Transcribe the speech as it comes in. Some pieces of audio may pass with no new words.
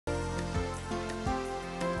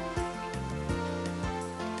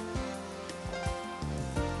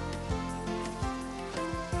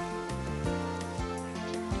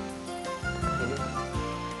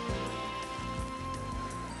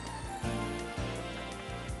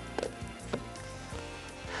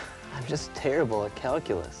just terrible at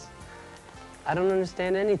calculus. I don't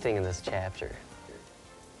understand anything in this chapter.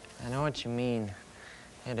 I know what you mean.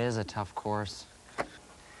 It is a tough course.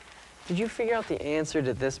 Did you figure out the answer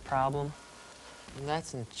to this problem?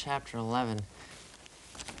 That's in chapter 11.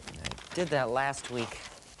 I did that last week.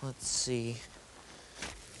 Let's see.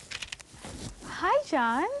 Hi,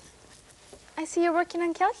 John. I see you're working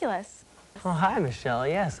on calculus. Oh, hi, Michelle.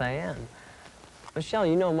 Yes, I am. Michelle,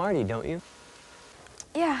 you know Marty, don't you?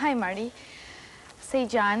 Yeah, hi, Marty. Say,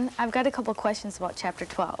 John, I've got a couple questions about chapter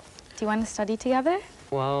 12. Do you want to study together?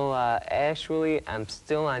 Well, actually, I'm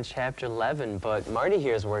still on chapter 11, but Marty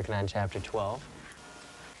here is working on chapter 12.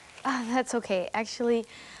 That's okay. Actually,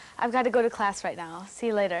 I've got to go to class right now. See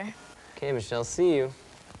you later. Okay, Michelle, see you.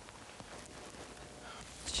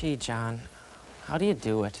 Gee, John, how do you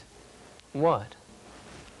do it? What?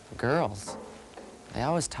 Girls. They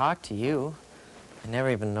always talk to you. They never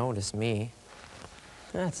even notice me.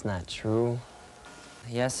 That's not true.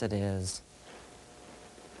 Yes, it is.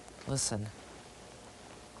 Listen,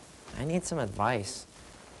 I need some advice.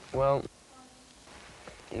 Well,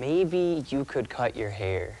 maybe you could cut your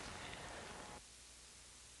hair.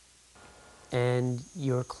 And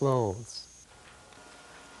your clothes.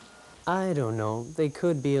 I don't know, they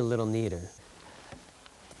could be a little neater.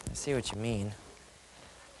 I see what you mean.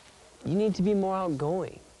 You need to be more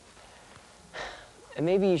outgoing. And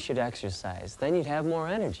maybe you should exercise. Then you'd have more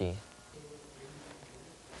energy.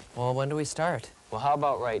 Well, when do we start? Well, how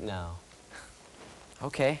about right now?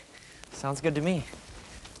 Okay, sounds good to me.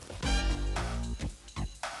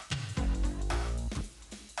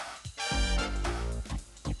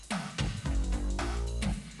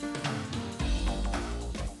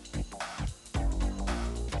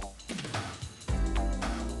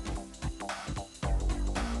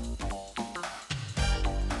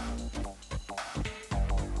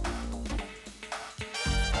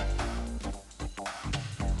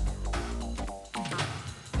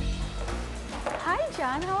 Hi,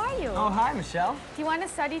 John. How are you? Oh, hi, Michelle. Do you want to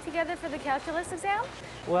study together for the calculus exam?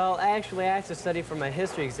 Well, actually, I have to study for my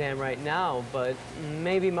history exam right now, but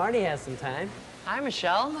maybe Marty has some time. Hi,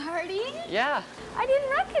 Michelle. Marty? Yeah. I didn't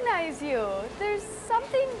recognize you. There's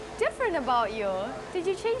something different about you. Did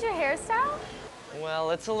you change your hairstyle?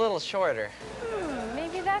 Well, it's a little shorter.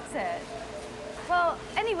 Maybe that's it. Well,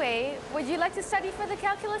 anyway, would you like to study for the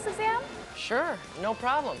calculus exam? Sure, no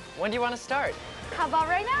problem. When do you want to start? How about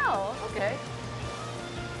right now? Okay.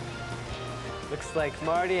 Looks like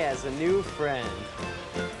Marty has a new friend.